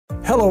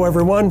Hello,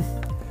 everyone.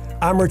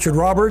 I'm Richard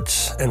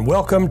Roberts, and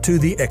welcome to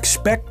the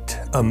Expect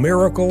a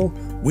Miracle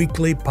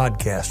weekly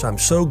podcast. I'm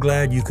so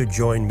glad you could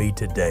join me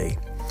today.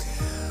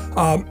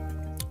 I've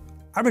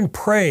been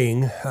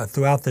praying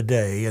throughout the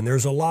day, and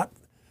there's a lot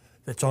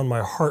that's on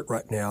my heart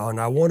right now,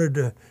 and I wanted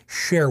to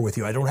share with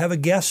you. I don't have a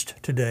guest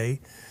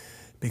today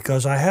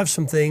because I have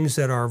some things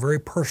that are very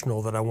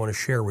personal that I want to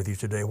share with you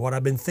today. What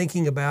I've been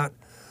thinking about,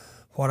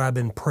 what I've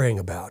been praying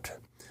about.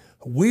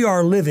 We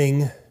are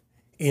living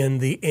in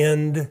the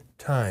end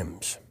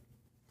times.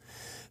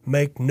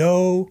 Make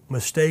no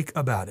mistake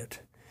about it.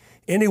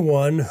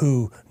 Anyone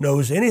who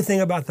knows anything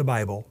about the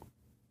Bible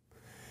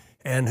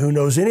and who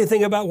knows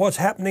anything about what's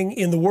happening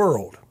in the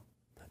world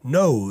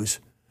knows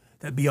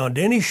that beyond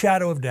any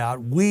shadow of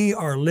doubt, we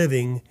are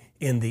living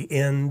in the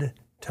end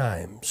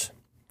times.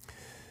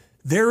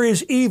 There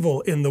is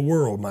evil in the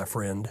world, my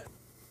friend.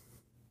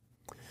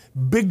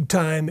 Big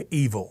time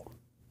evil.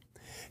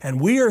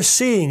 And we are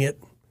seeing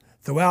it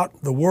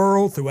throughout the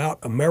world, throughout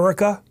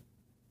America,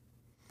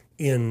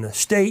 in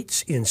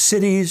states, in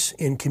cities,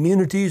 in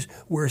communities.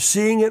 We're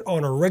seeing it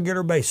on a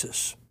regular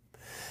basis.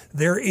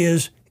 There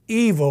is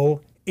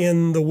evil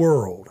in the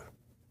world.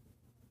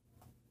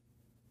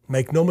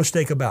 Make no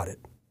mistake about it.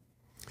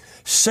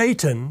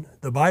 Satan,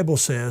 the Bible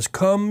says,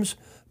 comes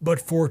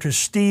but for to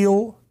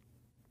steal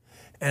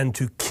and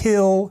to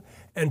kill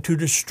and to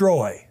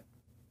destroy.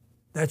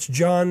 That's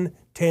John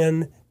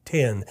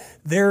 10:10.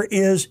 There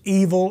is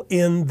evil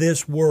in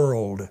this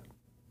world.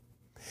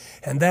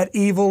 And that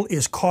evil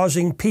is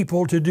causing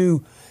people to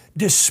do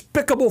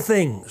despicable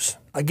things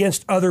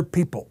against other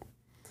people.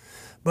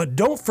 But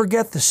don't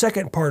forget the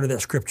second part of that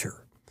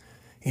scripture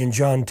in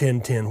John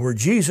 10:10, where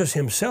Jesus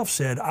himself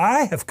said,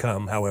 I have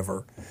come,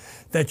 however,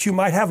 that you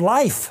might have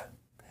life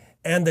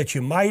and that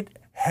you might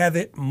have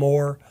it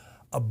more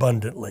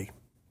abundantly.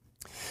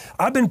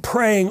 I've been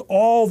praying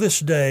all this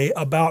day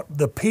about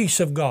the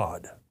peace of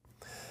God.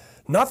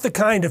 Not the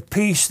kind of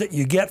peace that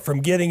you get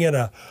from getting in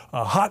a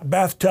hot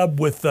bathtub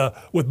with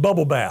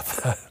bubble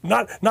bath.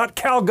 Not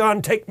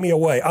Calgon, take me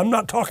away. I'm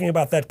not talking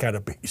about that kind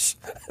of peace.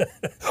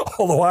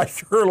 Although I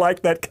sure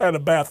like that kind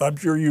of bath. I'm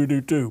sure you do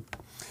too.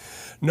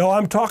 No,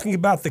 I'm talking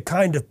about the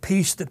kind of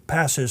peace that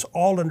passes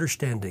all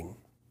understanding.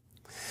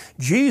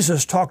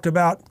 Jesus talked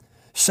about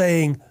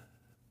saying,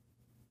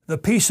 the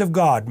peace of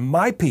God,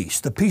 my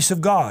peace, the peace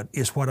of God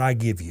is what I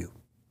give you.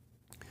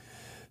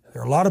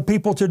 There are a lot of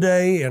people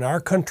today in our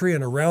country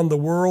and around the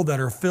world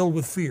that are filled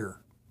with fear.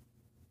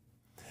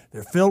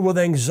 They're filled with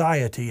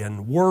anxiety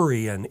and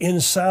worry and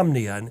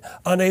insomnia and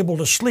unable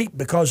to sleep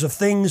because of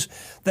things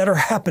that are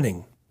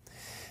happening.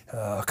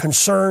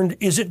 Concerned,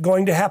 is it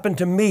going to happen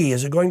to me?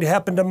 Is it going to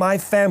happen to my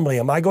family?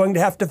 Am I going to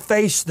have to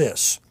face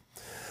this?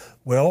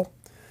 Well,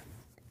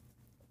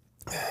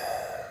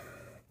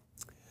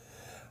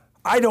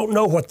 I don't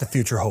know what the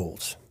future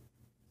holds,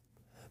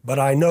 but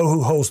I know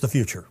who holds the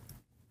future.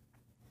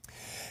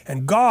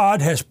 And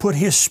God has put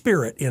His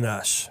Spirit in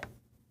us.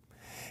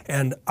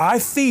 And I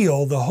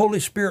feel the Holy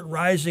Spirit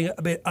rising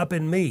up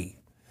in me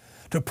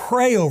to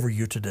pray over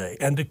you today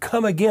and to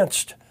come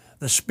against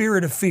the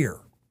spirit of fear,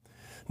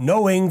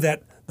 knowing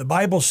that the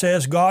Bible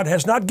says God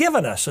has not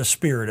given us a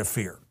spirit of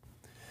fear,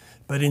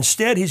 but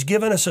instead He's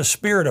given us a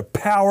spirit of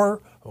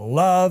power,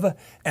 love,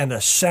 and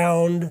a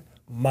sound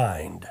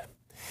mind.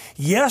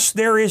 Yes,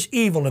 there is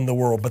evil in the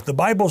world, but the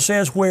Bible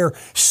says where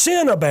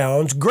sin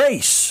abounds,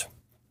 grace,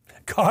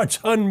 God's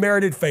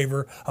unmerited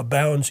favor,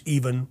 abounds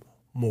even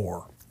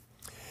more.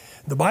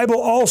 The Bible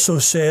also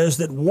says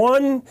that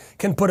one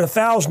can put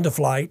 1,000 to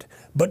flight,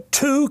 but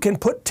two can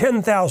put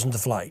 10,000 to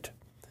flight.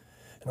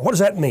 And what does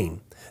that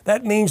mean?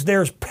 That means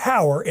there's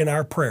power in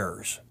our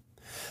prayers.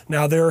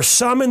 Now, there are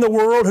some in the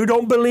world who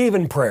don't believe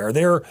in prayer.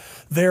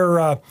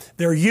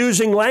 They're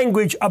using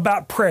language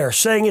about prayer,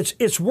 saying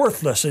it's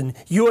worthless, and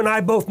you and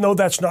I both know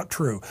that's not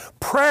true.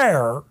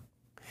 Prayer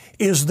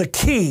is the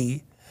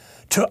key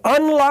to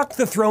unlock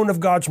the throne of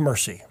God's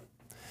mercy.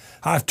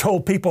 I've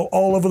told people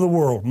all over the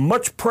world,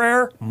 much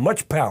prayer,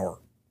 much power.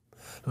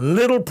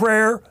 Little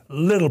prayer,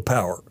 little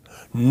power.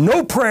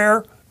 No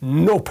prayer,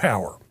 no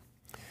power.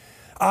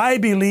 I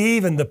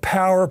believe in the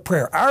power of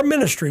prayer. Our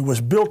ministry was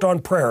built on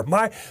prayer.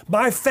 My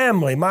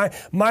family, my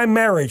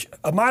marriage,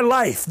 my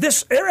life,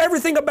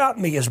 everything about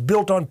me is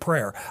built on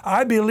prayer.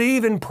 I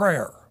believe in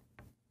prayer.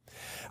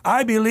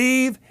 I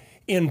believe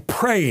in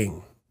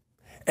praying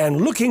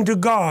and looking to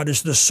God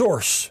as the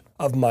source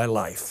of my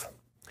life.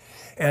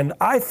 And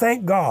I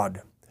thank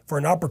God for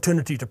an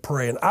opportunity to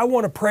pray. And I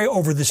want to pray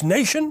over this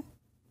nation.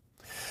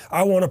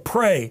 I want to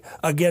pray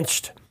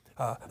against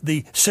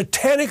the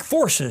satanic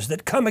forces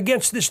that come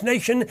against this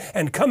nation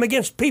and come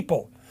against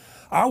people.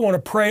 I want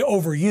to pray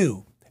over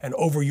you and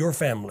over your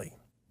family.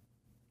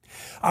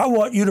 I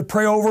want you to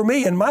pray over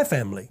me and my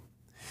family,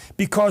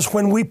 because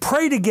when we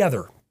pray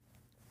together,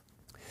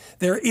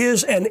 there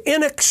is an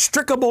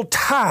inextricable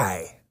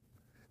tie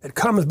that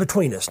comes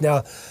between us.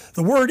 Now,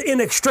 the word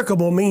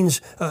inextricable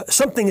means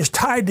something is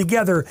tied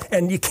together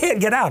and you can't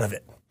get out of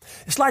it.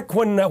 It's like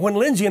when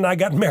Lindsay and I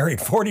got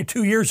married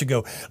 42 years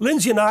ago.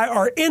 Lindsay and I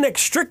are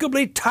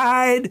inextricably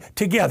tied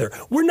together.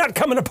 We're not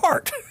coming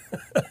apart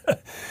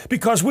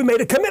because we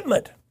made a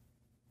commitment.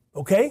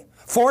 Okay?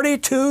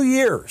 42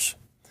 years.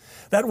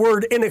 That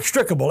word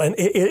inextricable, and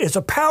it's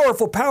a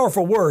powerful,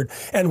 powerful word.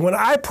 And when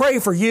I pray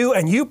for you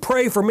and you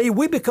pray for me,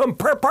 we become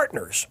prayer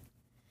partners.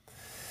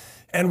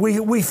 And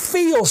we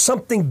feel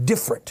something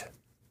different.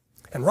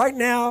 And right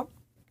now,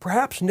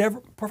 perhaps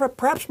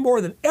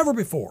more than ever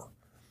before,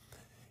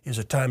 is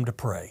a time to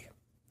pray.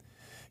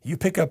 You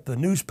pick up the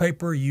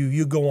newspaper,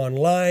 you go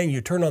online, you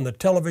turn on the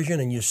television,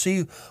 and you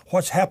see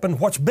what's happened,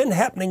 what's been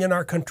happening in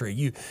our country.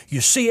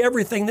 You see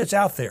everything that's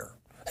out there.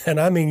 And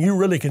I mean, you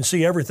really can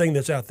see everything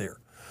that's out there.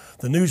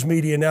 The news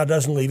media now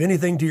doesn't leave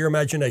anything to your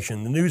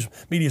imagination. The news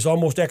media is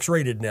almost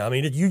X-rated now. I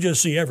mean, you just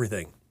see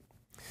everything.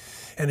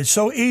 And it's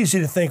so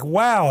easy to think,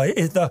 wow,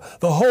 the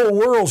whole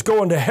world's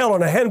going to hell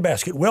in a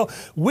handbasket. Well,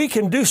 we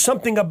can do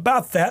something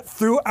about that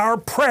through our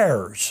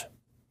prayers.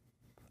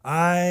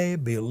 I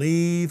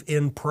believe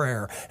in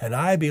prayer, and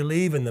I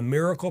believe in the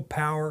miracle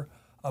power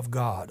of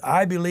God.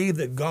 I believe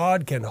that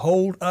God can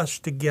hold us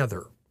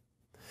together.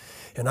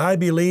 And I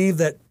believe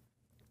that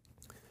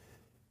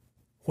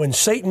when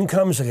Satan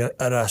comes at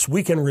us,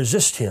 we can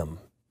resist him,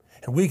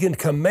 and we can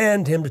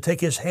command him to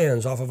take his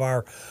hands off of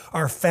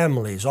our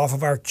families, off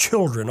of our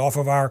children, off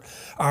of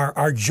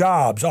our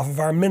jobs, off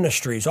of our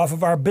ministries, off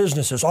of our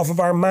businesses, off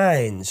of our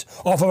minds,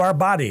 off of our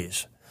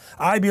bodies.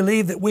 I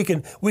believe that we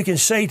can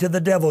say to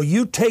the devil,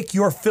 you take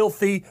your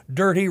filthy,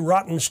 dirty,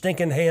 rotten,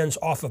 stinking hands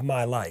off of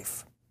my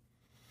life.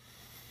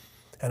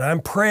 And I'm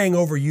praying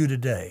over you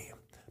today.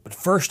 But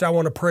first I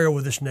want to pray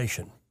over this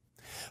nation.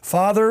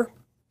 Father,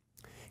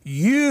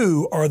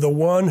 you are the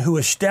one who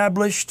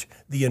established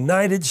the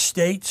United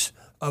States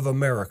of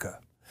America.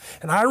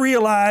 And I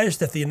realize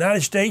that the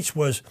United States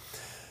was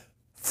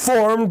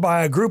formed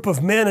by a group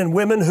of men and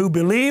women who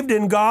believed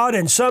in God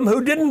and some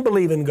who didn't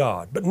believe in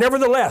God. But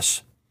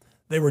nevertheless,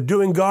 they were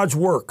doing God's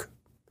work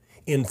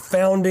in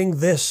founding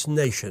this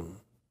nation.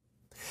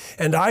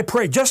 And I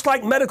pray, just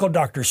like medical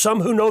doctors, some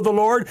who know the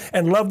Lord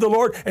and love the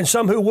Lord, and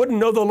some who wouldn't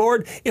know the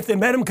Lord if they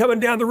met him coming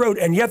down the road,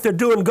 and yet they're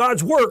doing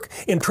God's work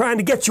in trying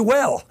to get you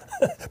well.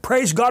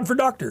 Praise God for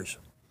doctors,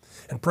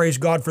 and praise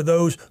God for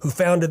those who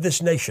founded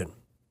this nation.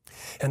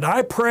 And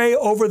I pray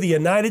over the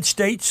United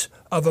States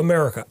of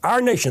America, our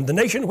nation, the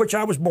nation which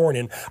I was born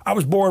in. I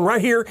was born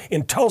right here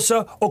in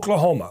Tulsa,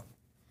 Oklahoma.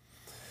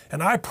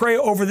 And I pray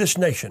over this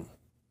nation.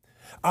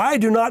 I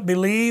do not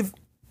believe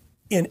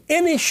in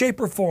any shape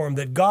or form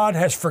that God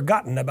has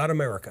forgotten about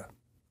America.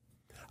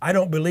 I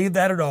don't believe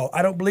that at all.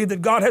 I don't believe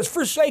that God has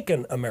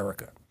forsaken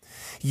America.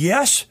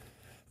 Yes,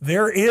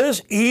 there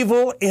is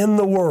evil in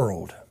the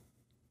world,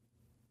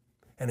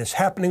 and it's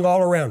happening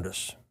all around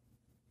us.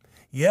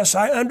 Yes,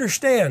 I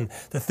understand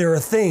that there are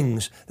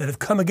things that have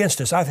come against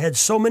us. I've had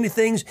so many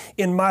things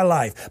in my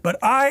life, but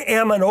I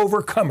am an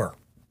overcomer,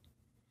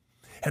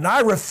 and I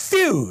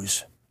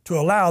refuse to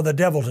allow the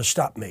devil to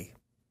stop me.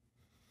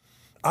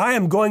 I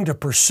am going to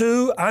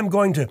pursue, I'm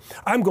going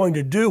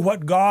to do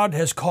what God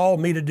has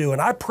called me to do.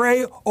 And I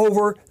pray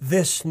over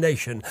this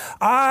nation.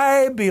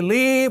 I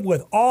believe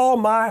with all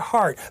my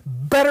heart,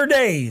 better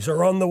days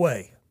are on the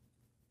way.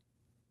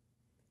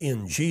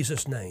 In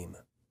Jesus' name.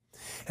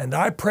 And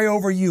I pray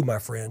over you, my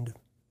friend.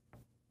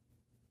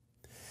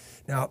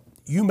 Now,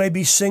 you may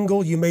be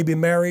single, you may be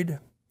married,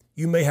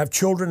 you may have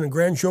children and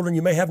grandchildren,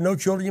 you may have no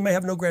children, you may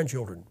have no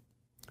grandchildren.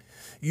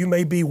 You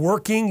may be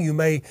working, you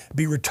may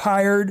be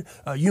retired,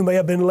 you may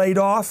have been laid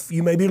off,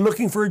 you may be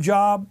looking for a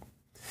job,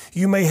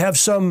 you may have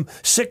some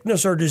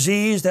sickness or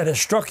disease that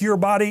has struck your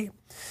body,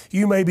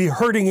 you may be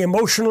hurting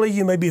emotionally,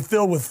 you may be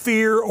filled with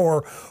fear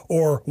or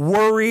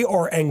worry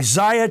or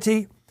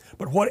anxiety,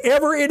 but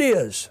whatever it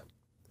is,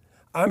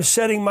 I'm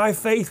setting my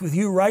faith with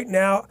you right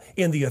now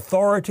in the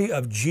authority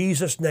of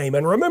Jesus' name.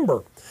 And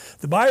remember,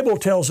 the Bible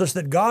tells us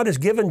that God has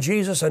given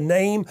Jesus a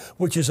name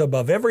which is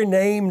above every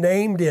name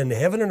named in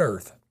heaven and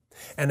earth.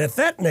 And at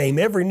that name,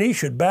 every knee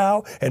should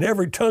bow and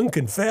every tongue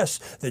confess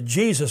that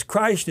Jesus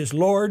Christ is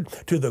Lord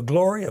to the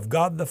glory of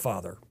God the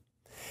Father.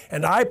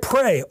 And I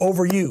pray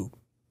over you.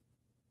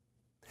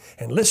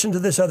 And listen to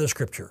this other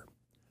scripture.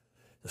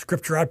 The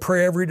scripture I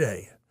pray every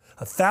day.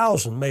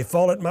 1,000 may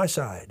fall at my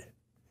side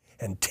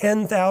and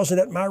 10,000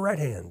 at my right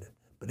hand,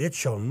 but it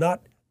shall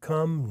not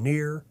come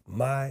near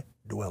my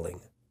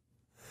dwelling.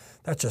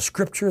 That's a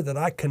scripture that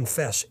I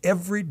confess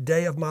every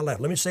day of my life.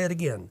 Let me say it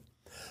again.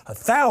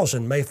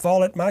 1,000 may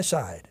fall at my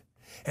side,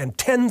 and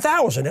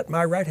 10,000 at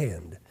my right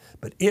hand,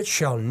 but it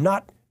shall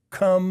not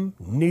come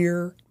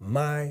near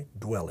my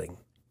dwelling.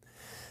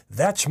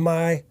 That's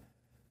my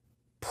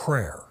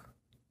prayer.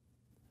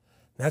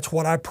 That's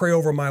what I pray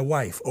over my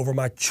wife, over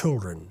my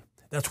children.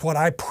 That's what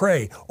I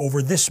pray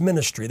over this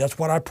ministry. That's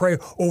what I pray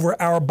over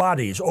our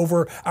bodies,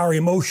 over our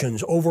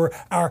emotions, over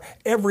our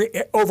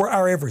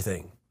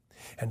everything.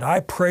 And I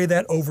pray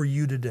that over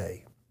you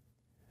today.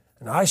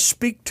 And I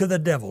speak to the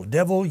devil.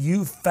 Devil,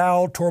 you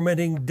foul,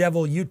 tormenting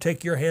devil, you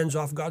take your hands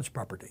off God's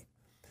property.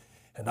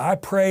 And I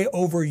pray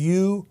over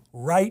you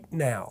right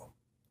now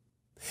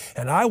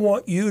And I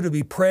want you to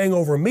be praying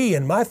over me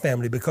and my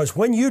family, because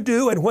when you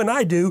do and when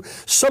I do,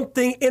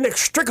 something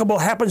inextricable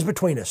happens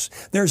between us.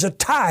 There's a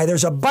tie,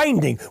 there's a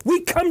binding.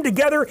 We come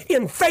together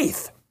in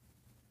faith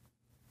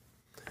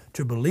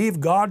to believe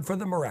God for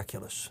the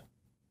miraculous.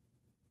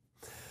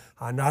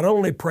 I not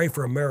only pray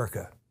for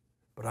America,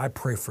 but I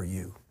pray for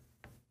you.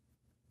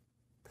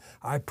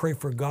 I pray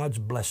for God's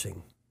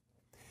blessing.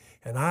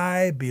 And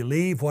I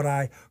believe what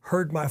I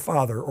heard my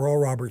father, Oral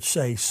Roberts,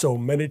 say so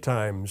many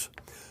times: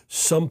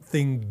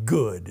 something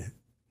good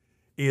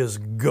is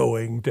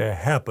going to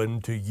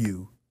happen to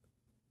you.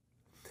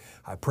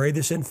 I pray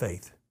this in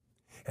faith,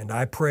 and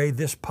I pray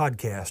this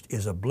podcast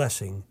is a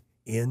blessing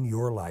in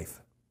your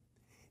life.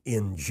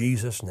 In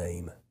Jesus'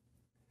 name,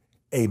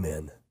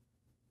 amen.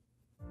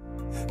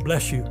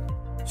 Bless you.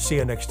 See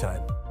you next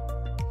time.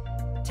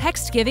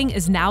 Text giving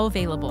is now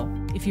available.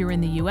 If you're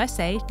in the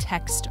USA,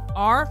 text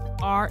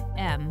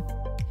RRM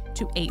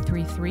to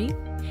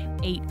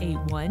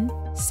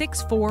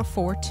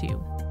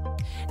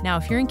 833-881-6442. Now,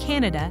 if you're in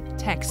Canada,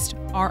 text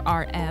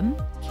RRM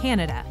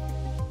Canada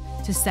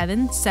to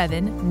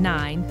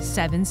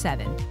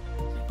 77977.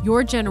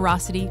 Your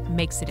generosity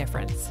makes a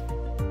difference.